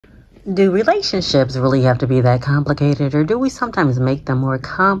Do relationships really have to be that complicated, or do we sometimes make them more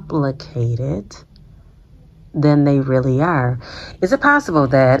complicated than they really are? Is it possible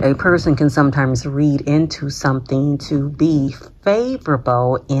that a person can sometimes read into something to be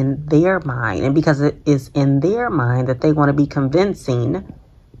favorable in their mind, and because it is in their mind that they want to be convincing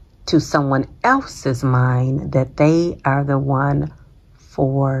to someone else's mind that they are the one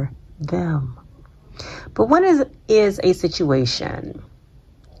for them? But when is a situation,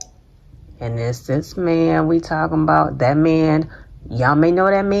 and it's this man we talking about, that man, y'all may know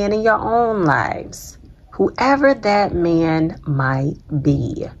that man in your own lives, whoever that man might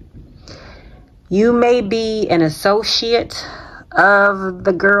be. You may be an associate of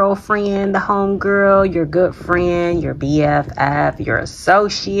the girlfriend, the homegirl, your good friend, your BFF, your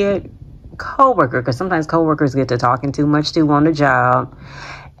associate, coworker, because sometimes coworkers get to talking too much too on the job.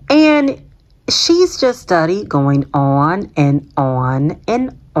 And she's just studied going on and on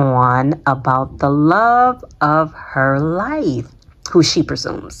and on about the love of her life, who she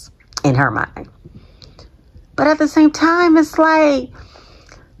presumes in her mind. But at the same time, it's like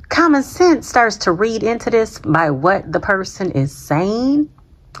common sense starts to read into this by what the person is saying,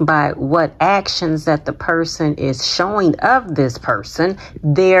 by what actions that the person is showing of this person.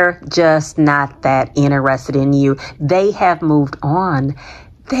 They're just not that interested in you. They have moved on.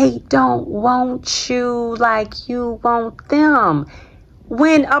 They don't want you like you want them.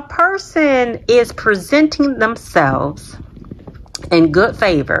 When a person is presenting themselves in good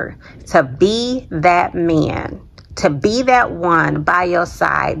favor to be that man, to be that one by your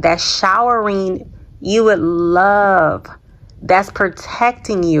side, that's showering you with love, that's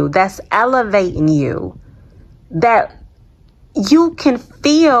protecting you, that's elevating you, that you can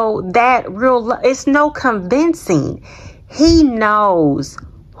feel that real love. It's no convincing. He knows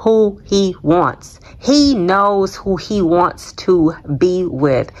who he wants. He knows who he wants to be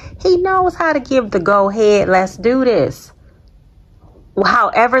with. He knows how to give the go ahead. Let's do this.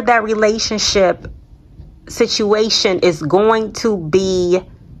 However that relationship situation is going to be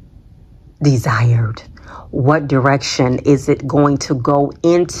desired. What direction is it going to go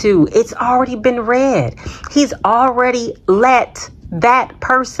into? It's already been read. He's already let that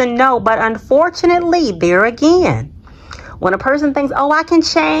person know. But unfortunately, there again, when a person thinks, oh, I can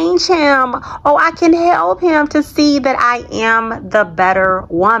change him, oh, I can help him to see that I am the better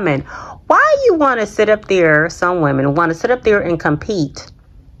woman. Why you want to sit up there, some women want to sit up there and compete.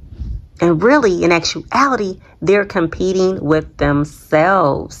 And really, in actuality, they're competing with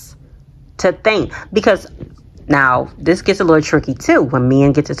themselves to think. Because now, this gets a little tricky too. When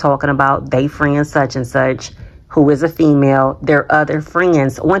men get to talking about they friend such and such, who is a female, their other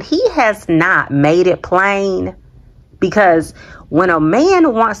friends, when he has not made it plain. Because when a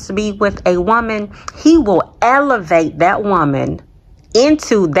man wants to be with a woman, he will elevate that woman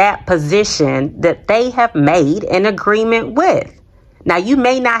into that position that they have made an agreement with. Now, you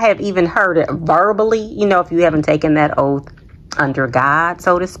may not have even heard it verbally, if you haven't taken that oath under God,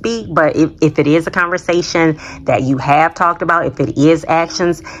 so to speak. But if it is a conversation that you have talked about, if it is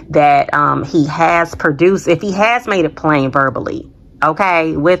actions that he has produced, if he has made it plain verbally,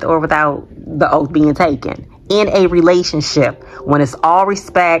 okay, with or without the oath being taken, in a relationship, when it's all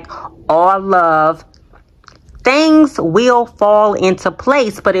respect, all love, things will fall into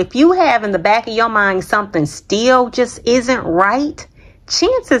place. But if you have in the back of your mind something still just isn't right,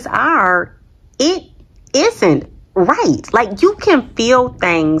 chances are it isn't right. Like, you can feel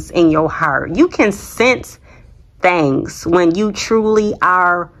things in your heart. You can sense things when you truly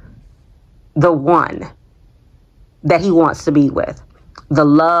are the one that he wants to be with, the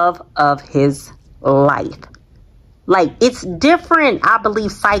love of his life. Like, it's different, I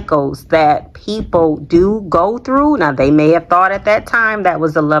believe, cycles that people do go through. Now, they may have thought at that time that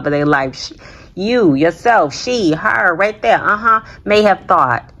was the love of their life. You, yourself, she, her, right there, may have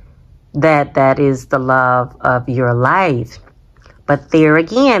thought that that is the love of your life. But there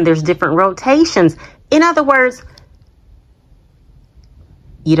again, there's different rotations. In other words,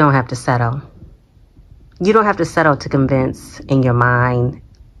 you don't have to settle. You don't have to settle to convince in your mind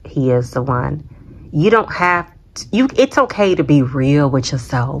he is the one. You don't have to. It's okay to be real with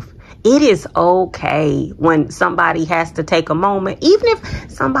yourself. It is okay when somebody has to take a moment, even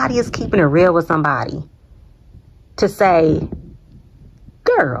if somebody is keeping it real with somebody, to say,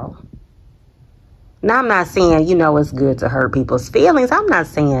 girl. Now, I'm not saying, it's good to hurt people's feelings. I'm not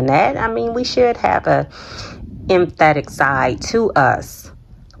saying that. I mean, we should have a empathetic side to us.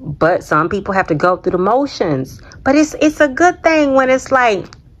 But some people have to go through the motions. But it's a good thing when it's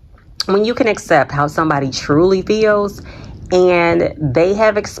like, when you can accept how somebody truly feels and they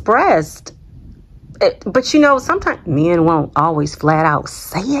have expressed it. But sometimes men won't always flat out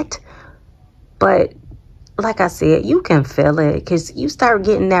say it, But like I said, you can feel it because you start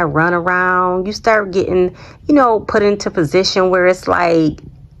getting that run around. You start getting, put into position where it's like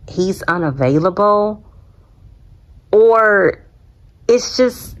he's unavailable, or it's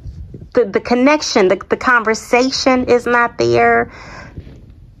just the connection, the conversation is not there.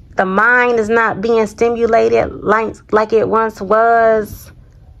 The mind is not being stimulated like it once was.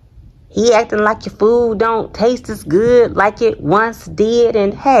 He acting like your food don't taste as good like it once did.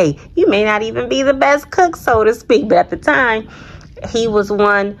 And hey, you may not even be the best cook, so to speak. But at the time, he was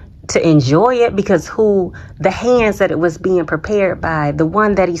one to enjoy it because the hands that it was being prepared by, the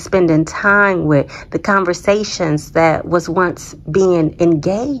one that he's spending time with, the conversations that was once being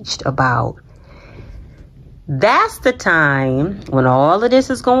engaged about. That's the time when all of this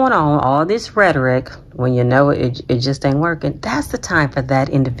is going on, all this rhetoric, when you know it just ain't working. That's the time for that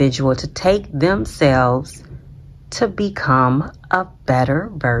individual to take themselves to become a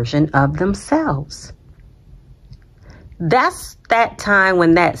better version of themselves. That's that time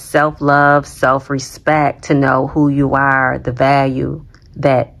when that self-love, self-respect, to know who you are, the value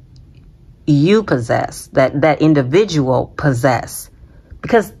that you possess, that individual possess.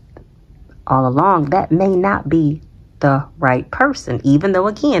 Because all along, that may not be the right person, even though,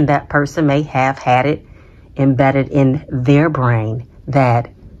 again, that person may have had it embedded in their brain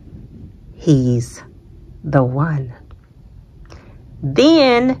that he's the one.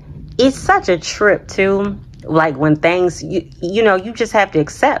 Then it's such a trip too, like when things, you just have to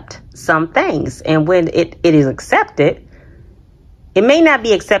accept some things. And when it is accepted, it may not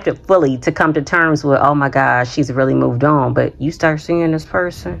be accepted fully to come to terms with, oh my gosh, she's really moved on. But you start seeing this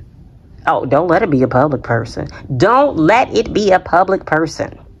person. Oh, don't let it be a public person. Don't let it be a public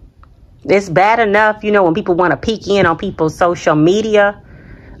person. It's bad enough, when people want to peek in on people's social media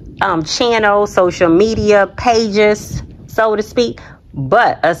channels, social media pages, so to speak.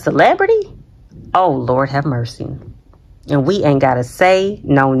 But a celebrity? Oh, Lord have mercy. And we ain't got to say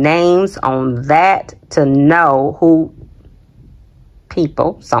no names on that to know who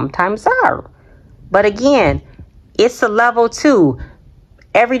people sometimes are. But again, it's a level too.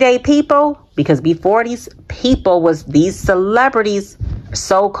 Everyday people, because before these people was these celebrities,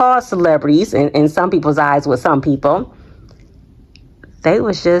 so-called celebrities, in some people's eyes with some people, they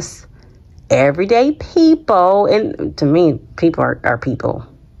was just everyday people. And to me, people are people.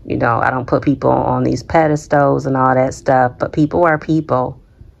 I don't put people on these pedestals and all that stuff, but people are people.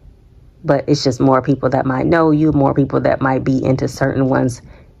 But it's just more people that might know you, more people that might be into certain one's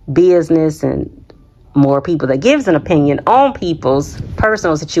business, and more people that gives an opinion on people's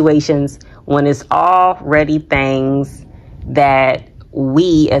personal situations when it's already things that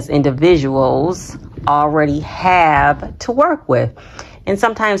we as individuals already have to work with. And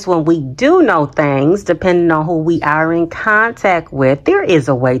sometimes when we do know things, depending on who we are in contact with, there is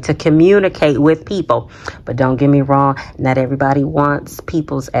a way to communicate with people. But don't get me wrong, not everybody wants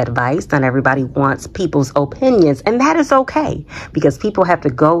people's advice. Not everybody wants people's opinions. And that is okay, because people have to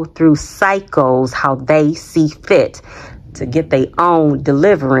go through cycles how they see fit to get their own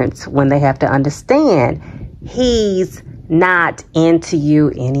deliverance when they have to understand he's not into you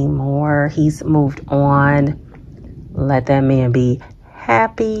anymore. He's moved on. Let that man be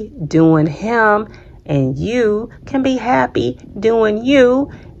happy doing him, and you can be happy doing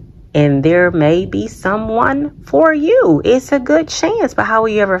you, and there may be someone for you. It's a good chance, but how will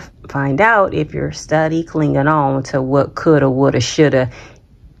you ever find out if you're steady clinging on to what coulda, woulda, shoulda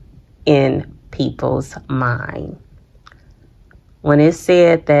in people's mind? When it's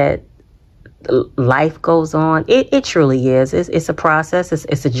said that life goes on, it truly is. It's a process.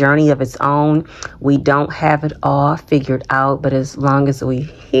 It's a journey of its own. We don't have it all figured out, but as long as we're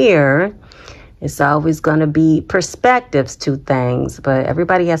here, it's always going to be perspectives to things. But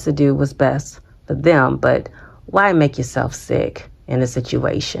everybody has to do what's best for them. But why make yourself sick in a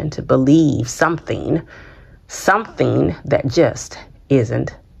situation to believe something that just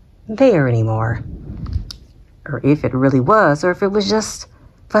isn't there anymore? Or if it really was, or if it was just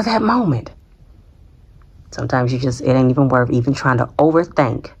for that moment. Sometimes it ain't even worth even trying to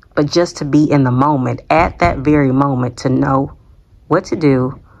overthink, but just to be in the moment, at that very moment, to know what to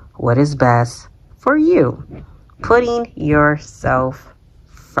do, what is best for you. Putting yourself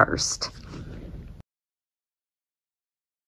first.